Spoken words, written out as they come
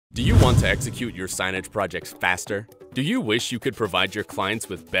Do you want to execute your signage projects faster? Do you wish you could provide your clients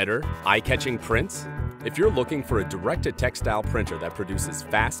with better, eye-catching prints? If you're looking for a direct-to-textile printer that produces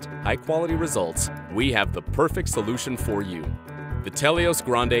fast, high-quality results, we have the perfect solution for you. The Teleios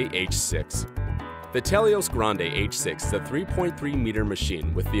Grande H6. The Teleios Grande H6 is a 3.3-meter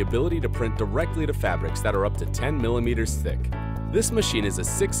machine with the ability to print directly to fabrics that are up to 10 millimeters thick. This machine is a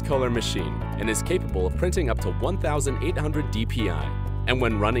 6-color machine and is capable of printing up to 1,800 dpi. And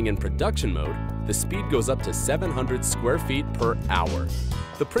when running in production mode, the speed goes up to 700 square feet per hour.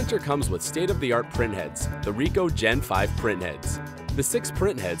 The printer comes with state-of-the-art print heads, the Ricoh Gen 5 print heads. The 6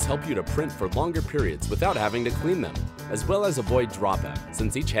 print heads help you to print for longer periods without having to clean them, as well as avoid dropout,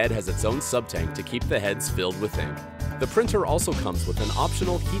 since each head has its own sub-tank to keep the heads filled with ink. The printer also comes with an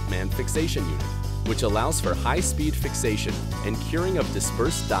optional Heatman fixation unit, which allows for high-speed fixation and curing of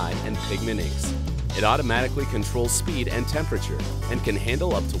dispersed dye and pigment inks. It automatically controls speed and temperature and can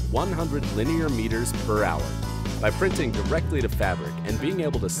handle up to 100 linear meters per hour. By printing directly to fabric and being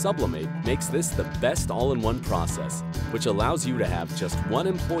able to sublimate makes this the best all-in-one process, which allows you to have just one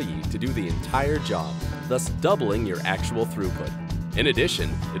employee to do the entire job, thus doubling your actual throughput. In addition,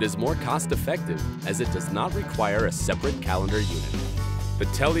 it is more cost-effective as it does not require a separate calendar unit. The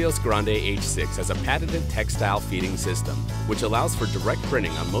Teleios Grande H6 has a patented textile feeding system, which allows for direct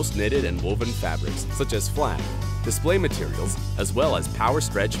printing on most knitted and woven fabrics, such as flag, display materials, as well as power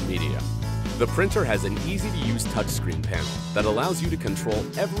stretch media. The printer has an easy-to-use touchscreen panel that allows you to control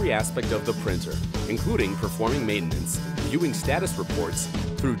every aspect of the printer, including performing maintenance, viewing status reports,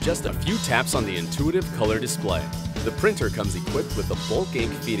 through just a few taps on the intuitive color display. The printer comes equipped with a bulk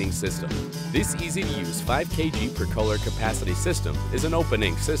ink feeding system. This easy-to-use 5 kg per color capacity system is an open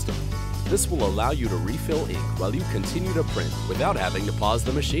ink system. This will allow you to refill ink while you continue to print without having to pause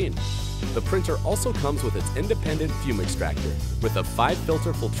the machine. The printer also comes with its independent fume extractor with a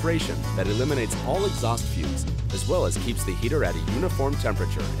 5-filter filtration that eliminates all exhaust fumes, as well as keeps the heater at a uniform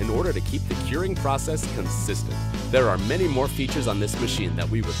temperature in order to keep the curing process consistent. There are many more features on this machine that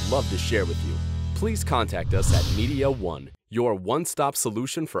we would love to share with you. Please contact us at Media One, your one-stop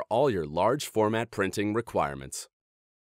solution for all your large format printing requirements.